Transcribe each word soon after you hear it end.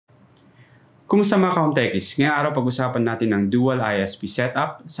Kumusta mga ka-Home-Techies? Ngayong araw pag-usapan natin ang dual ISP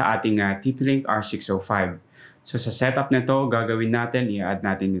setup sa ating TPLink R605. So sa setup nito, gagawin natin, i-add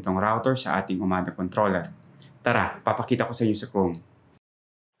natin itong router sa ating Omada controller. Tara, papakita ko sa inyo sa Chrome.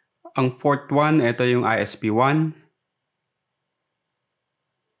 Ang port 1, ito yung ISP 1.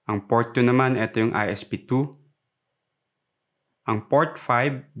 Ang port 2 naman, ito yung ISP 2. Ang port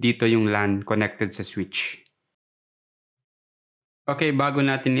 5, dito yung LAN connected sa switch. Okay, bago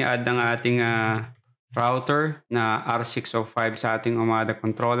natin i-add ang ating router na R605 sa ating Omada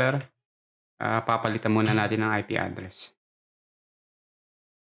controller, papalitan muna natin ang IP address.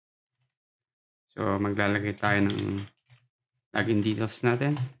 So maglalagay tayo ng login details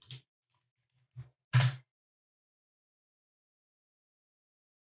natin.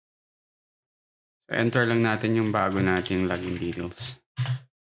 So enter lang natin yung bago nating login details.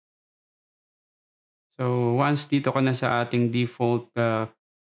 So once dito ka na sa ating default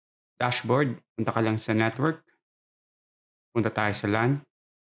dashboard, punta ka lang sa network. Punta tayo sa LAN.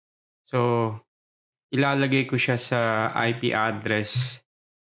 So ilalagay ko siya sa IP address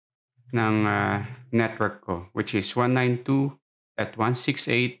ng network ko, which is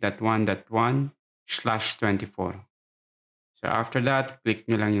 192.168.1.1/24. So after that, click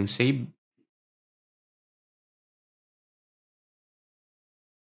nyo lang yung save.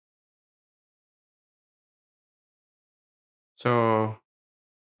 So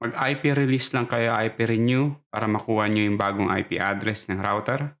mag-IP release lang kayo, IP renew, para makuha nyo yung bagong IP address ng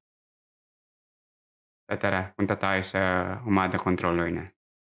router. Tara, punta tayo sa Omada controller na.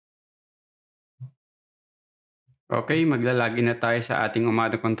 Okay, maglalagin na tayo sa ating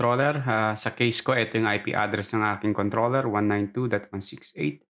Omada controller. Sa case ko, ito yung IP address ng aking controller,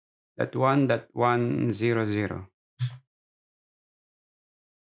 192.168.1.100.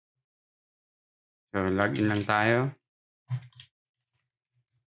 So login lang tayo.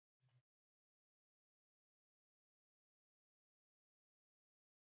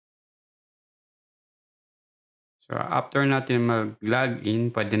 So after natin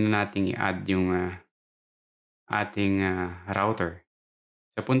mag-login, pwede na natin i-add yung ating router.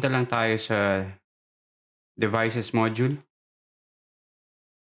 So punta lang tayo sa devices module.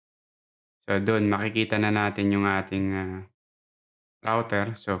 So doon makikita na natin yung ating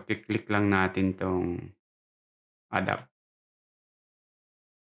router. So click lang natin tong adapt.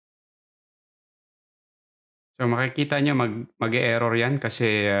 So makikita nyo mag-error yan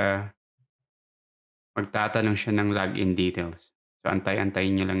kasi magtatanong siya ng login details. So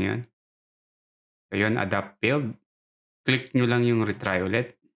antay-antayin nyo lang yun. So yun, adapt failed. Click nyo lang yung retry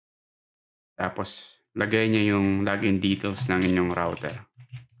ulit. Tapos lagay nyo yung login details ng inyong router.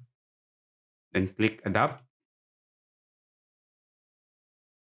 Then click adapt.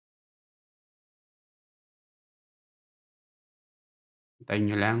 Antayin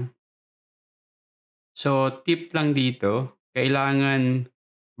nyo lang. So tip lang dito, kailangan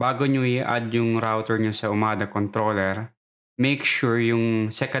bago nyo i-add yung router nyo sa Omada controller, make sure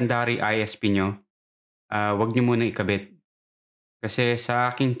yung secondary ISP nyo, wag nyo muna ikabit. Kasi sa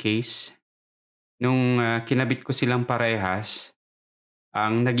aking case, nung kinabit ko silang parehas,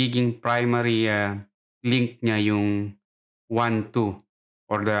 ang nagiging primary link niya yung 1.2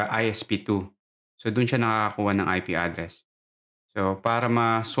 or the ISP2. So dun siya nakakakuha ng IP address. So para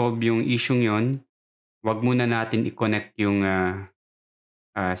ma-solve yung issue yon, wag muna natin i-connect yung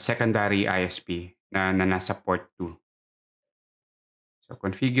secondary ISP na nasa port 2. So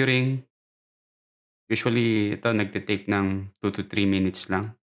configuring, usually ito nagte-take ng 2 to 3 minutes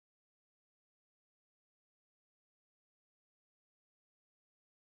lang.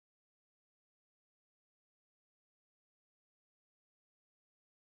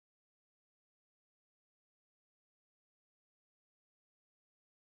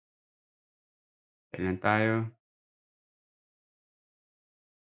 Kailan tayo?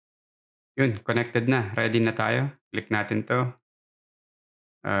 Yun, connected na. Ready na tayo. Click natin to.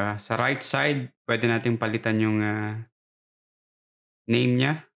 Sa right side, pwede natin palitan yung name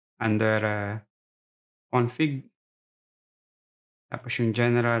niya under config. Tapos yung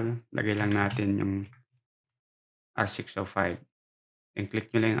general, lagay lang natin yung R605. And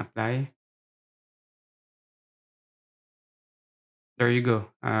click nyo lang yung apply. There you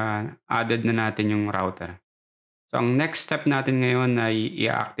go. Added na natin yung router. So ang next step natin ngayon ay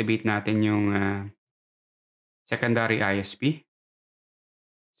i-activate natin yung secondary ISP.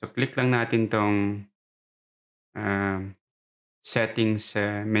 So click lang natin tong settings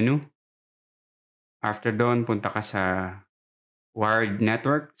menu. After doon, punta ka sa wired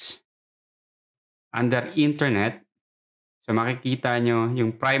networks. Under internet, so makikita nyo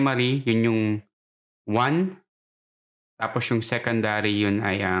yung primary, yun yung 1. Tapos yung secondary, yun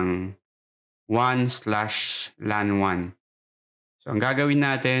ay ang 1/LAN1. So, ang gagawin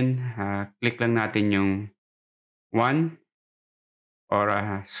natin, click lang natin yung 1 or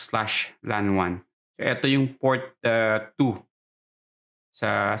 /LAN1. So, ito yung port 2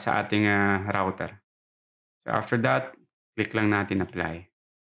 sa ating router. So, after that, click lang natin apply.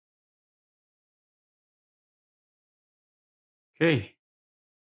 Okay.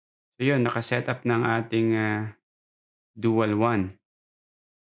 So, yun, nakasetup ng ating dual WAN.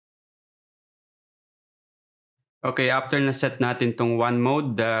 Okay, after na-set natin tong WAN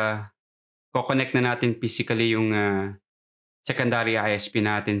mode, ko-connect na natin physically yung secondary ISP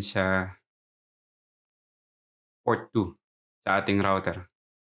natin sa port 2 sa ating router.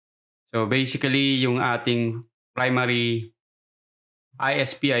 So, basically, yung ating primary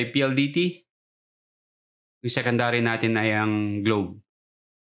ISP ay PLDT. Yung secondary natin ay ang Globe.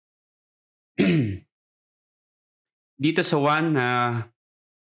 Dito sa WAN,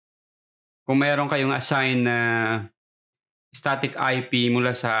 kung meron kayong assign na static IP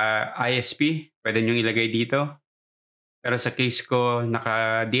mula sa ISP, pwede nyo ilagay dito. Pero sa case ko,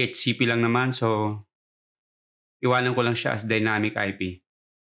 naka-DHCP lang naman, so iwanan ko lang siya as dynamic IP.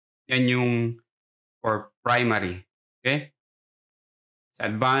 Yan yung for primary. Okay? Sa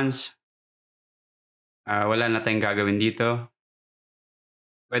advanced, wala na tayong gagawin dito.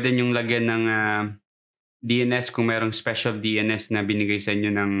 Pwede nyong lagyan ng DNS kung merong special DNS na binigay sa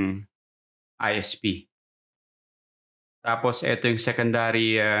inyo ng ISP. Tapos, ito yung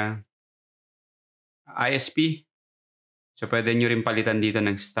secondary ISP. So, pwede nyo rin palitan dito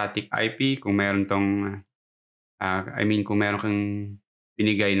ng static IP kung meron tong, kung meron kang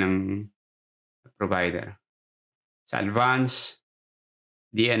binigay ng provider. Sa advanced,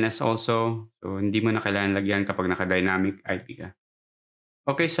 DNS also. So, hindi mo na kailangan lagyan kapag naka-dynamic IP ka.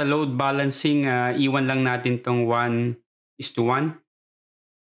 Okay, sa load balancing, iwan lang natin tong 1:1.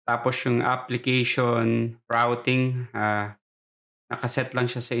 Tapos yung application routing, nakaset lang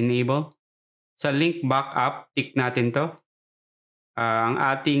siya sa enable. Sa link backup, tick natin to. Ang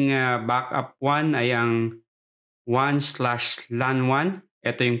ating backup 1 ay ang 1/LAN1.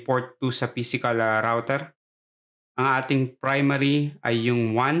 Ito yung port 2 sa physical router. Ang ating primary ay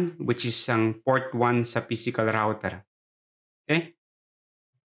yung 1, which is ang port 1 sa physical router. Okay?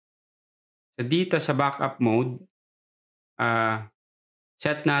 So dito sa backup mode,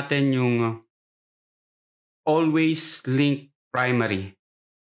 set natin yung always link primary.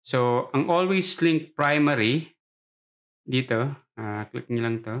 So, ang always link primary, dito, click nyo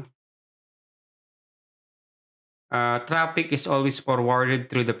lang to. Traffic is always forwarded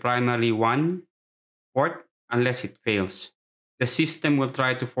through the primary 1 port unless it fails. The system will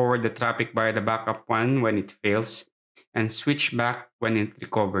try to forward the traffic via the backup 1 when it fails and switch back when it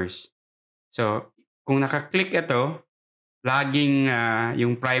recovers. So, kung naka-click ito, laging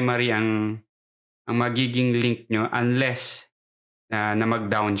yung primary ang magiging link nyo unless na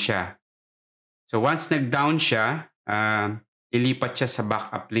mag-down siya. So, once nag-down siya, ilipat siya sa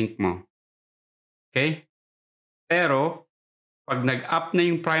backup link mo. Okay? Pero, pag nag-up na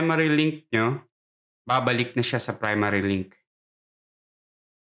yung primary link nyo, babalik na siya sa primary link.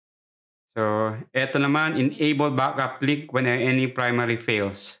 So, eto naman, enable backup link when any primary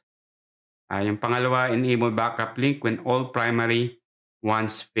fails. Yung pangalawa, enable backup link when all primary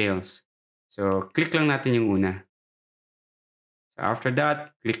once fails. So, click lang natin yung una. So, after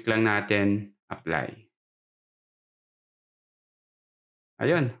that, click lang natin apply.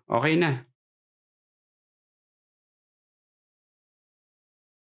 Ayun, okay na.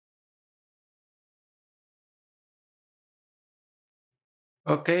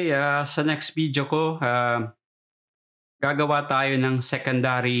 Okay, sa next video ko, gagawa tayo ng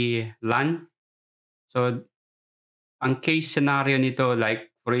secondary LAN. So, ang case scenario nito,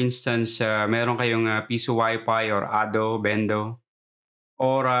 like for instance, meron kayong piso Wi-Fi or ADO, Bendo,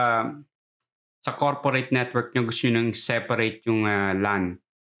 or sa corporate network nyo gusto nyo nang separate yung LAN.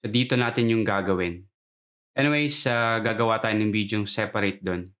 So, dito natin yung gagawin. Anyways, gagawa tayo ng video yung separate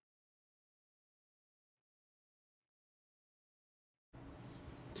doon.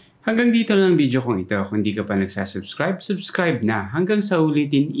 Hanggang dito lang ang video kong ito. Kung hindi ka pa nagsasubscribe, subscribe na. Hanggang sa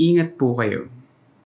ulitin, ingat po kayo.